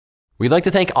We'd like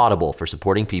to thank Audible for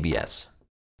supporting PBS.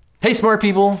 Hey smart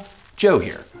people, Joe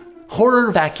here.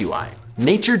 Horror vacui.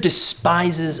 Nature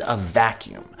despises a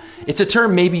vacuum. It's a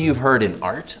term maybe you've heard in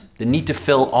art, the need to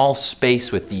fill all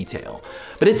space with detail.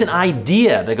 But it's an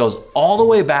idea that goes all the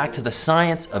way back to the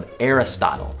science of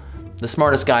Aristotle, the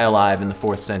smartest guy alive in the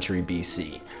 4th century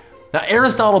BC. Now,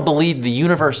 Aristotle believed the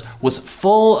universe was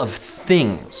full of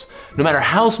things, no matter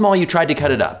how small you tried to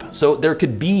cut it up, so there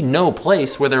could be no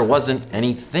place where there wasn't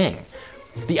anything.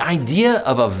 The idea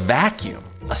of a vacuum,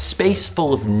 a space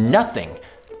full of nothing,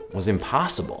 was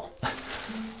impossible.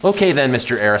 Okay then,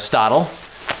 Mr. Aristotle,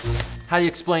 how do you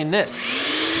explain this?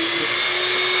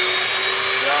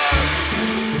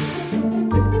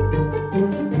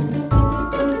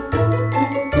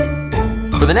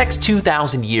 For the next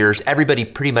 2,000 years, everybody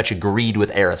pretty much agreed with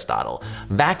Aristotle.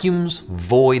 Vacuums,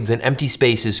 voids, and empty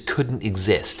spaces couldn't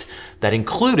exist. That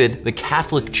included the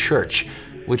Catholic Church,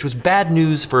 which was bad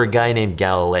news for a guy named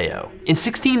Galileo. In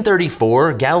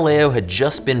 1634, Galileo had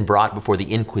just been brought before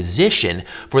the Inquisition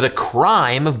for the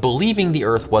crime of believing the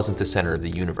Earth wasn't the center of the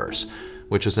universe,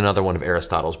 which was another one of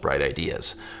Aristotle's bright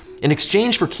ideas. In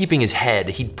exchange for keeping his head,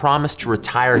 he'd promised to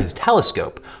retire his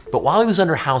telescope, but while he was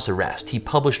under house arrest, he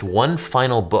published one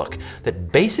final book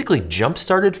that basically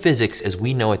jump-started physics as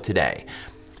we know it today.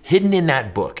 Hidden in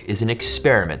that book is an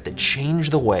experiment that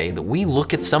changed the way that we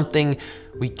look at something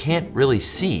we can't really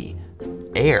see: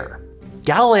 air.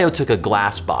 Galileo took a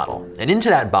glass bottle, and into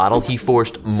that bottle he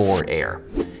forced more air.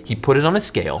 He put it on a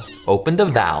scale, opened a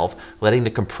valve, letting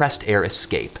the compressed air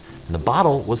escape, and the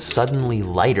bottle was suddenly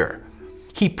lighter.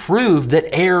 He proved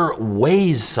that air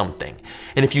weighs something,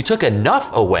 and if you took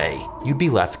enough away, you'd be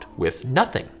left with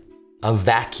nothing: a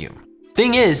vacuum.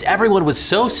 Thing is, everyone was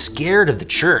so scared of the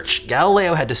church,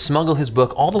 Galileo had to smuggle his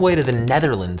book all the way to the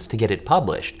Netherlands to get it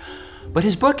published. But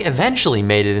his book eventually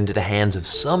made it into the hands of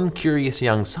some curious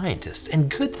young scientists, and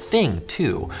good thing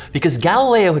too, because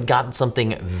Galileo had gotten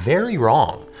something very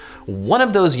wrong. One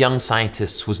of those young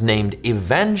scientists was named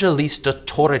Evangelista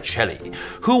Torricelli,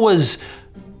 who was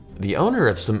the owner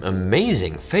of some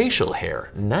amazing facial hair.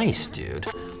 Nice, dude.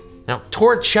 Now,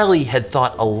 Torricelli had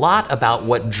thought a lot about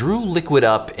what drew liquid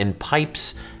up in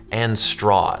pipes and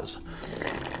straws.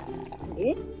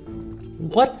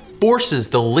 What forces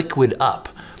the liquid up?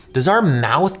 Does our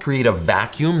mouth create a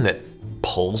vacuum that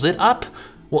pulls it up?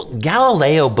 Well,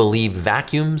 Galileo believed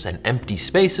vacuums and empty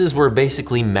spaces were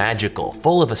basically magical,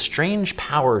 full of a strange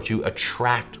power to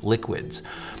attract liquids.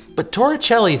 But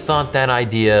Torricelli thought that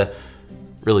idea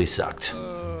really sucked.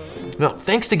 Now,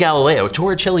 thanks to Galileo,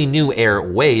 Torricelli knew air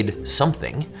weighed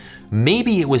something.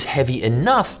 Maybe it was heavy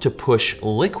enough to push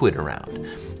liquid around.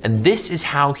 And this is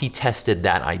how he tested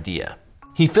that idea.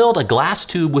 He filled a glass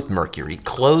tube with mercury,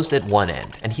 closed at one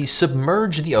end, and he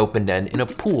submerged the opened end in a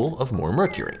pool of more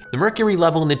mercury. The mercury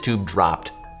level in the tube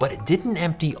dropped, but it didn't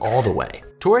empty all the way.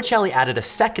 Torricelli added a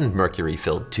second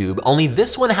mercury-filled tube, only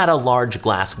this one had a large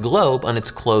glass globe on its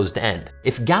closed end.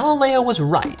 If Galileo was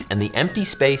right and the empty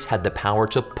space had the power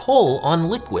to pull on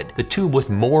liquid, the tube with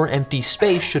more empty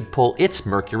space should pull its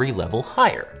mercury level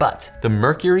higher. But the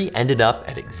mercury ended up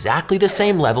at exactly the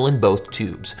same level in both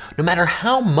tubes. No matter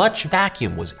how much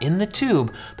vacuum was in the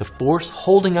tube, the force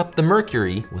holding up the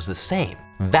mercury was the same.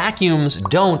 Vacuums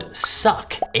don't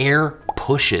suck, air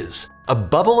pushes. A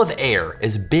bubble of air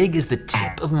as big as the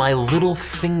tip of my little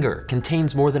finger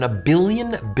contains more than 1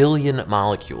 billion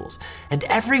molecules, and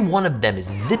every one of them is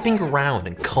zipping around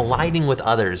and colliding with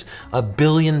others 1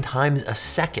 billion times a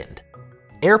second.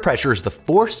 Air pressure is the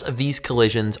force of these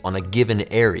collisions on a given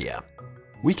area.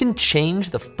 We can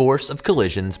change the force of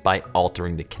collisions by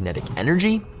altering the kinetic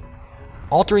energy,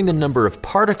 altering the number of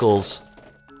particles,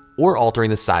 or altering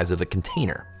the size of the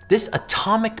container. This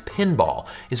atomic pinball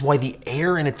is why the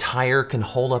air in a tire can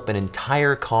hold up an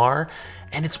entire car,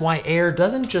 and it's why air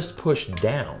doesn't just push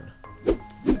down.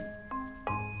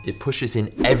 It pushes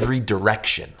in every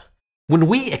direction. When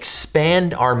we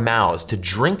expand our mouths to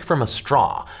drink from a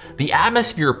straw, the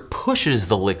atmosphere pushes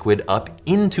the liquid up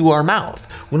into our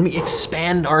mouth. When we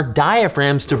expand our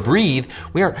diaphragms to breathe,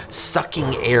 we aren't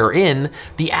sucking air in,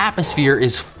 the atmosphere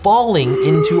is falling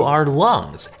into our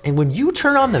lungs. And when you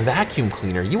turn on the vacuum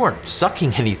cleaner, you aren't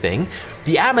sucking anything,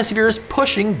 the atmosphere is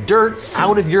pushing dirt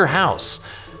out of your house.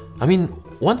 I mean,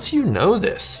 once you know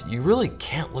this, you really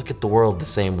can't look at the world the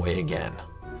same way again.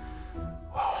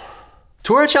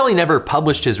 Torricelli never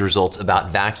published his results about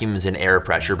vacuums and air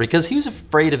pressure because he was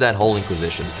afraid of that whole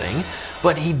Inquisition thing,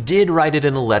 but he did write it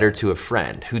in a letter to a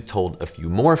friend who told a few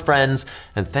more friends,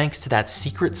 and thanks to that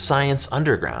secret science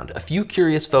underground, a few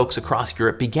curious folks across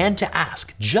Europe began to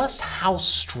ask just how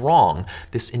strong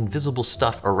this invisible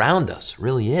stuff around us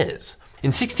really is. In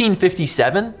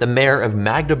 1657, the mayor of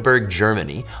Magdeburg,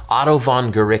 Germany, Otto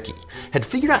von Guericke, had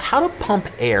figured out how to pump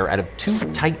air out of two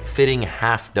tight-fitting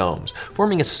half domes,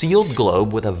 forming a sealed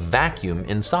globe with a vacuum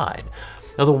inside.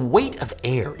 Now, the weight of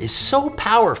air is so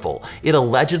powerful, it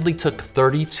allegedly took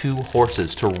 32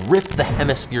 horses to rip the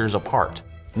hemispheres apart.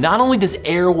 Not only does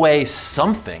air weigh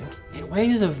something, it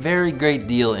weighs a very great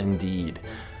deal indeed.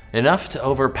 Enough to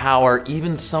overpower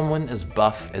even someone as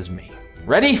buff as me.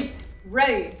 Ready?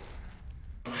 Ready.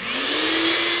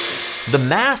 The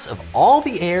mass of all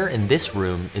the air in this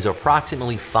room is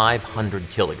approximately 500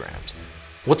 kilograms.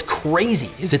 What's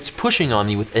crazy is it's pushing on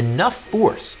me with enough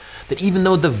force that even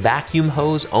though the vacuum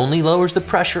hose only lowers the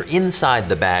pressure inside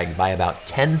the bag by about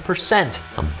 10%,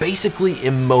 I'm basically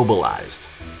immobilized.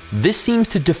 This seems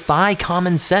to defy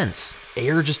common sense.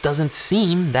 Air just doesn't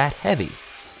seem that heavy.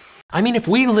 I mean, if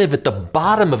we live at the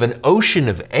bottom of an ocean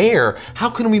of air, how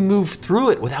can we move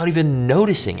through it without even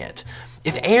noticing it?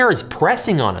 If air is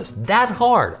pressing on us that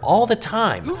hard all the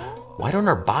time, why don't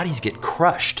our bodies get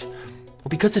crushed? Well,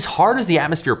 because as hard as the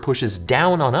atmosphere pushes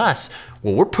down on us,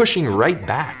 well, we're pushing right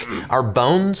back. Our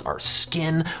bones, our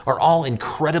skin are all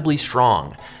incredibly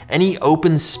strong. Any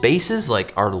open spaces,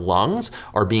 like our lungs,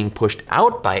 are being pushed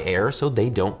out by air so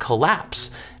they don't collapse.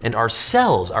 And our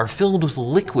cells are filled with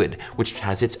liquid, which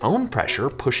has its own pressure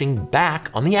pushing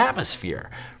back on the atmosphere.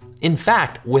 In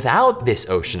fact, without this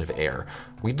ocean of air,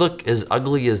 we'd look as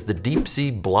ugly as the deep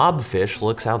sea blobfish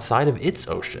looks outside of its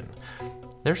ocean.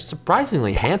 They're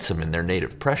surprisingly handsome in their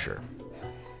native pressure.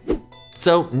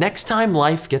 So next time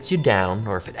life gets you down,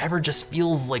 or if it ever just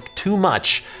feels like too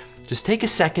much, just take a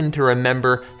second to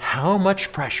remember how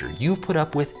much pressure you've put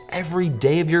up with every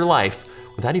day of your life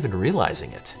without even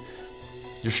realizing it.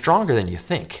 You're stronger than you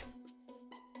think.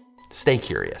 Stay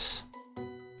curious.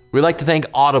 We'd like to thank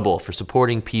Audible for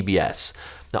supporting PBS.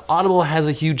 Now, Audible has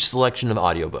a huge selection of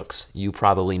audiobooks. You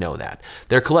probably know that.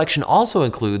 Their collection also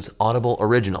includes Audible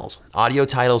Originals, audio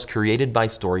titles created by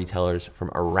storytellers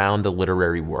from around the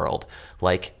literary world,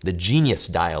 like the Genius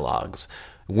Dialogues,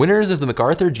 winners of the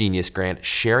MacArthur Genius Grant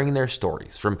sharing their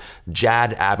stories, from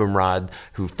Jad Abumrad,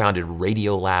 who founded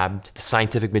Radiolab, to the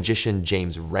scientific magician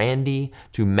James Randi,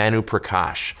 to Manu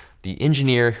Prakash, the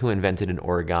engineer who invented an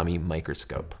origami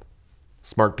microscope.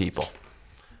 Smart people.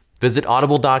 Visit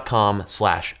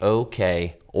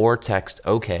audible.com/OK or text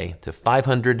OK to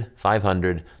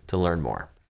 500-500 to learn more.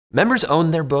 Members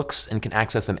own their books and can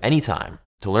access them anytime.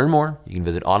 To learn more, you can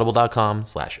visit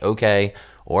audible.com/OK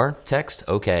or text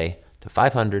OK to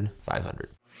 500-500.